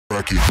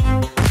cocky.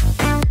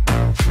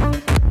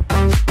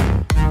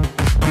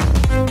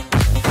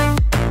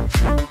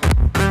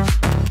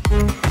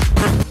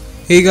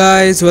 Hey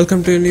guys,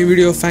 welcome to a new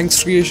video of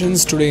Fang's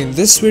Creations. Today in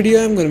this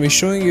video I'm going to be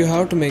showing you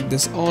how to make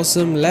this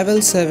awesome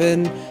level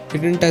 7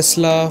 hidden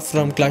Tesla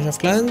from Clash of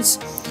Clans.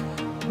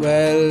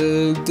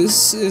 Well,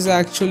 this is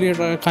actually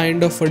a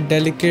kind of a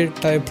delicate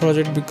type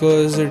project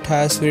because it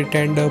has very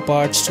tender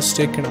parts to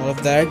stick and all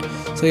of that.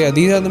 So yeah,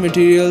 these are the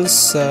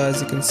materials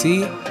as you can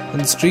see on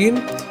the screen.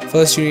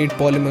 First you need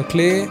polymer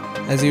clay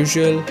as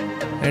usual,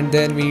 and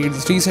then we need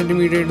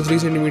 3cm to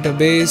 3cm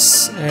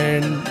base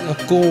and a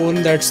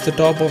cone, that's the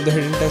top of the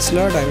hidden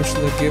Tesla, dimensions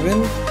are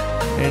given.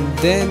 And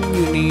then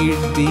you need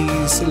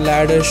these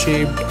ladder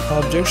shaped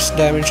objects,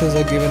 dimensions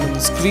are given on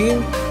the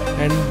screen,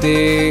 and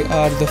they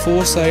are the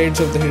 4 sides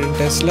of the hidden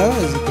Tesla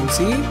as you can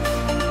see.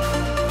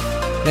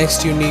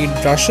 Next you need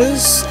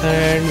brushes,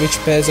 and which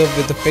pairs up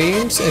with the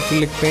paints,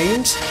 acrylic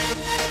paints.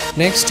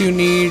 Next you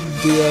need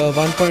the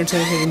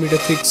 1.7cm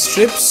thick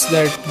strips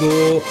that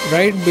go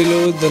right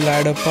below the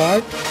ladder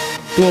part,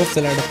 2 of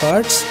the ladder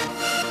parts.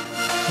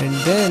 And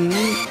then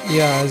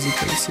yeah, as you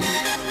can see,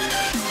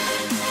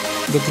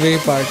 the grey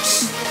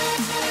parts.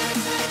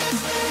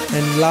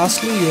 And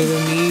lastly you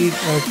will need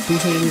a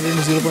 2cm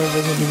to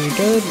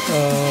 0.5cm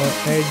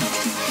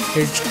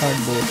edge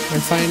cardboard.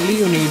 And finally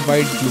you need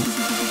white glue.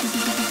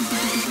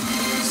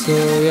 So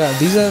yeah,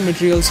 these are the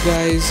materials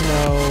guys.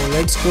 Now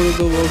let's go to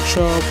the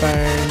workshop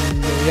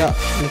and yeah,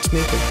 let's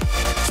make it.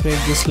 Let's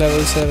make this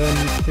level 7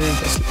 hidden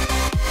Tesla.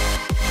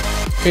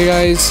 Okay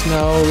guys,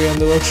 now we're in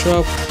the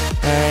workshop,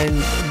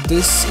 and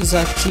this is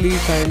actually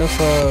kind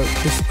of a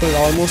difficult,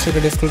 almost like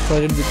a difficult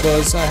project,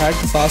 because I had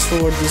to fast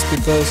forward this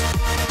because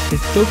it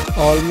took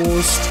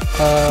almost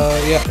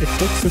it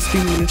took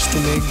 15 minutes to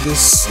make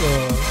this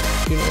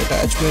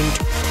attachment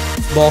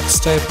box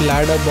type,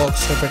 ladder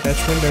box type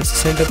attachment. That's the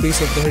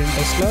centerpiece of the hidden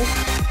Tesla.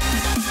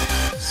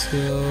 So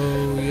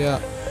yeah,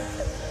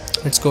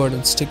 let's go ahead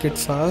and stick it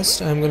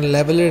fast. I'm gonna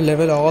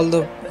level all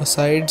the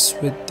sides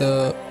with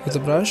the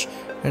brush,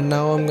 and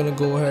now I'm gonna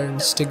go ahead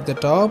and stick the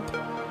top.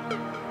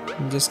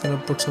 I'm just gonna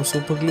put some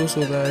super glue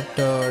so that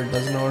it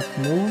does not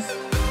move.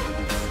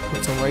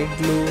 Put some white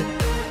glue,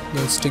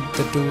 then stick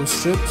the 2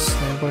 strips,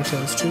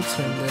 9.7 strips,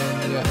 and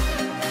then yeah,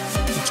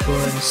 let's go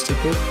ahead and stick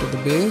it to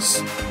the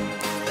base.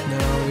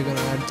 Now we're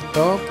gonna add the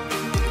top.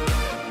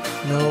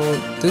 Now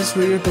this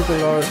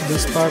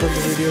part of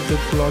the video took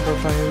a lot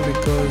of time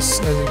because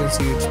as you can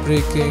see it's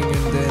breaking,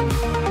 and then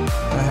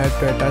I had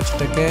to attach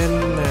it again,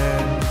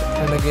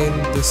 and again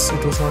it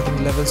was not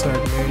in level, so I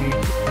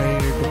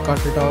needed to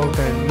cut it out.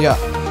 And yeah,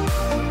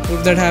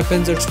 if that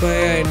happens, that's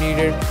why I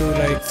needed to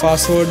like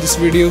fast forward this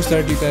video so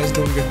that you guys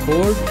don't get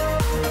bored.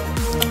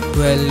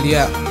 Well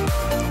yeah,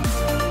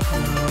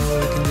 now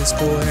we can just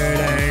go ahead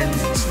and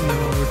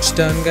now it's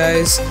done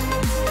guys.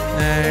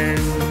 And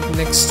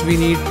next we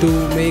need to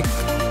make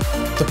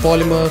the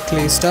polymer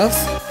clay stuff.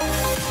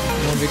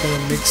 Now we're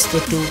gonna mix the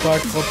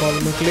 2-part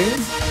polymer clay,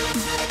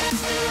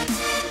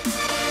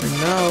 and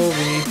now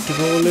we need to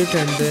roll it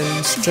and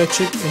then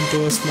stretch it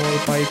into a small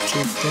pipe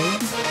shaped thing.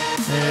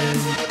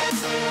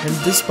 And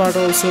this part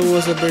also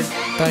was a bit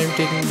time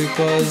taking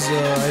because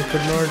I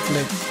could not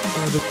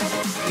the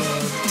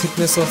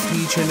thickness of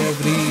each and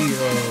every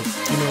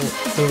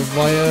the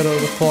wire or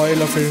the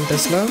coil of hidden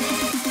Tesla.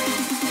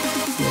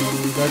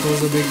 That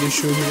was a big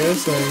issue here,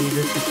 so I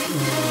needed to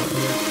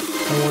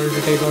I wanted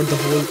to take out the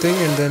whole thing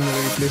and then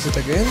replace it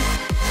again.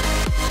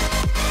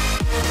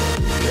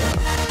 Yeah,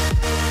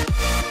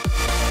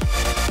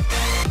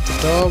 at the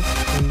top.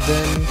 And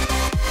then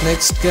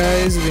next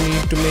guys, we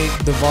need to make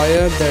the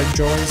wire that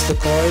joins the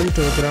coil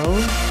to the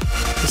ground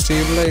to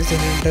stabilize the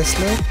hidden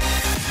Tesla.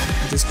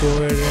 Just go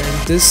ahead,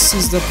 and this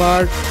is the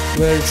part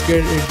where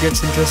it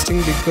gets interesting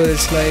because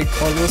it's like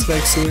almost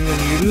like sewing a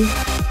needle,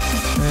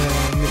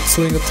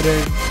 sewing a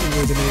thread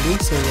with a needle.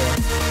 So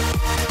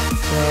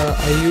yeah,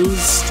 I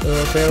used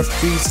a pair of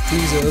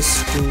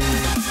tweezers to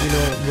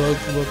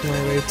work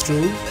my way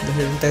through the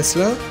hidden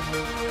Tesla,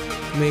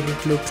 make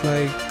it look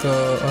like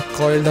a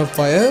coiled up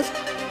wire.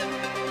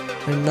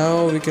 And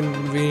now we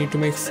need to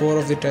make 4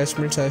 of the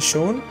attachments as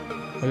shown.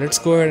 Let's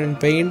go ahead and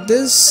paint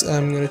this.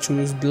 I'm gonna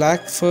choose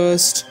black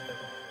first.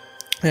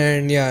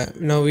 And yeah,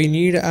 now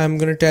I'm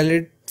gonna tell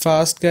it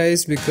fast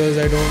guys because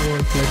I don't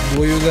want to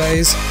bore you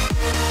guys.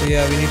 So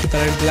yeah, we need to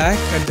color black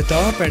at the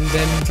top and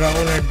then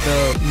brown at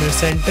the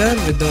center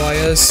with the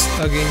wires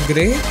again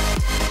grey.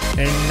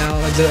 And now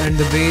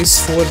the base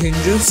 4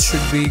 hinges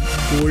should be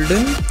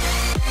golden,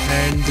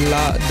 and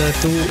the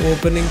 2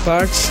 opening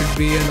parts should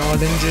be an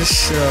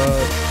orangish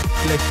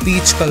like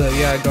peach color.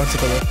 Yeah, I got the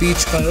color,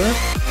 peach color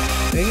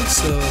thing.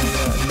 So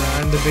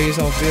yeah, and the base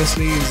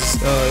obviously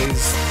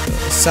is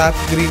sap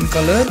green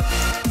color.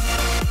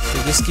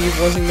 So just keep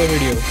watching the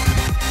video.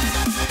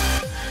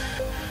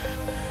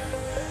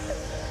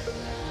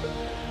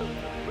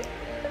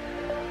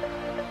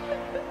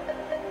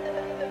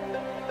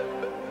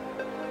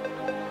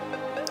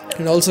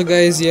 And also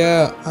guys,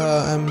 yeah,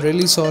 I'm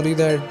really sorry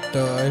that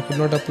I could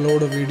not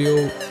upload a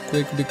video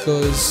quick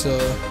because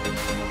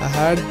I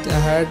had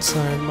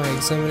my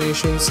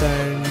examinations,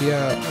 and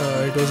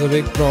yeah, it was a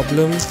big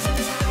problem.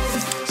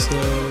 So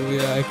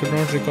yeah, I could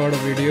not record a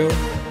video,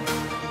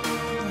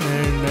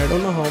 and I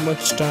don't know how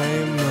much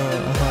time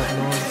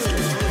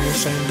how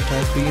much time it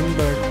has been,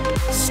 but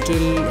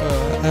still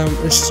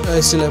I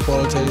still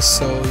apologize.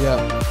 So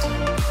yeah,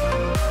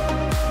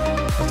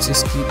 let's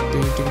just keep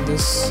painting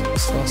this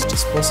as fast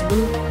as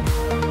possible.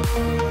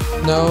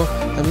 Now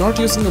I'm not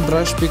using a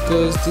brush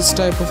because this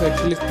type of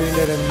acrylic paint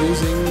that I'm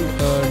using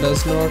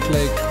does not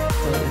like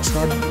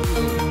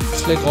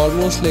it's like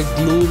almost like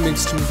glue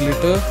mixed in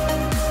glitter.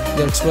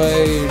 That's why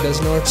it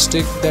does not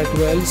stick that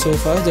well so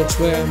far. That's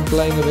why I'm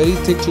applying a very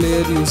thick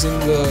layer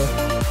using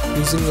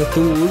a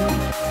tool.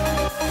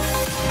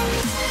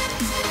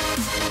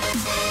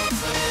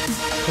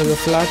 Has a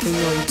flattening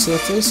on its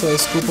surface, so I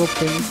scoop up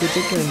paint with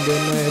it and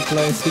then I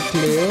apply a thick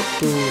layer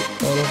to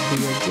all of the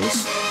edges,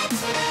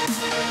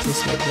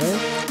 just like that.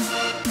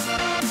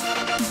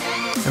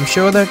 I'm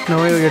sure that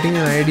now you're getting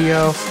an idea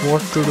of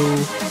what to do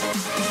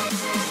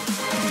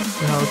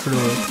and how to do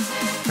it.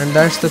 And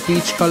that's the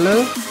peach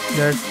color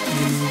that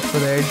we need for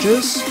the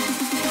edges.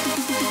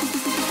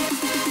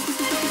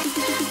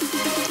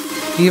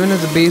 Even if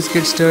the base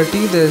gets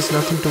dirty, there's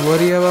nothing to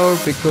worry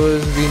about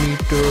because we need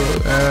to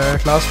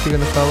at last we're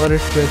gonna cover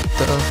it with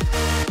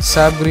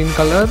sap green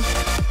color.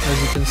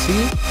 As you can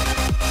see,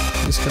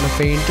 just gonna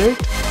paint it.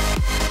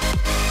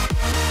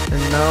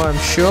 And now I'm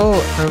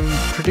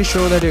pretty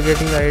sure that you're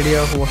getting the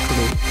idea of what to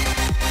do.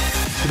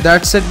 So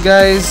that's it,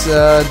 guys.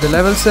 The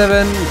level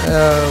 7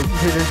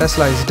 hidden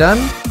Tesla is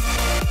done.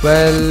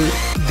 Well,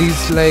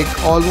 these like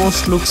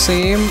almost look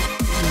same.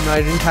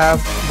 I didn't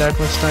have that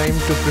much time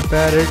to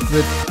prepare it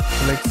with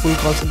like full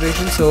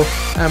concentration, so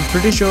I'm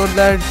pretty sure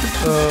that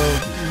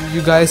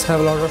you guys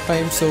have a lot of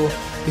time. So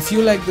if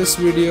you like this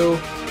video,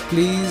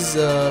 please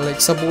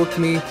like support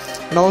me.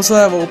 And also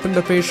I've opened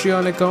a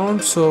Patreon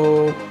account,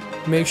 so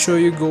make sure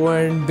you go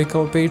and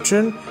become a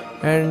patron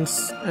and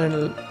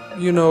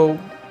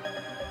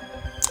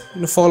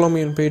follow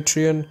me on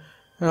Patreon,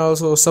 and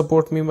also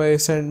support me by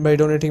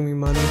donating me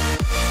money.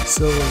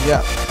 So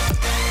yeah,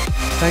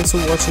 thanks for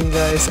watching,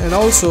 guys. And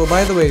also,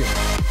 by the way,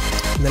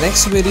 in the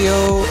next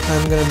video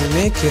I'm gonna be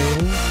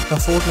making a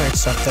Fortnite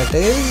stuff,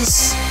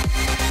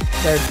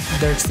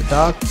 that's the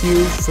dark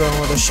cube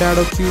or the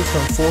shadow cube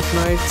from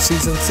Fortnite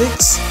season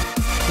 6.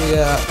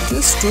 Yeah,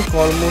 this took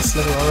almost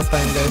like a lot of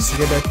time, guys, to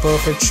get that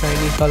perfect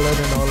shiny color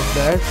and all of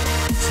that.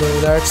 So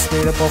that's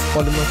made up of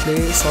polymer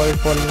clay, solid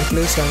polymer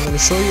clay. So I'm going to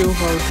show you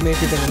how to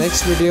make it in the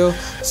next video,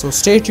 so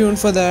stay tuned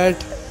for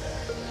that.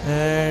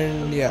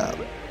 And yeah,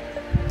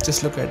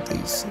 just look at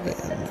these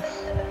again.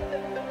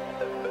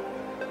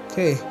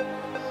 Okay,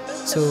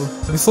 so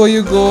before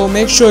you go,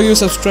 make sure you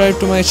subscribe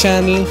to my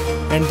channel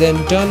and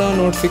then turn on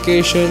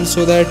notifications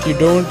so that you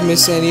don't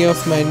miss any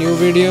of my new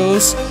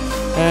videos.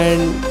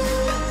 And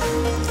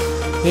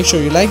make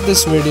sure you like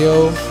this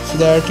video so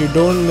that you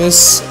don't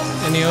miss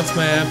any of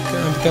my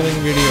upcoming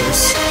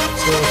videos.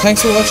 So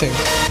thanks for watching.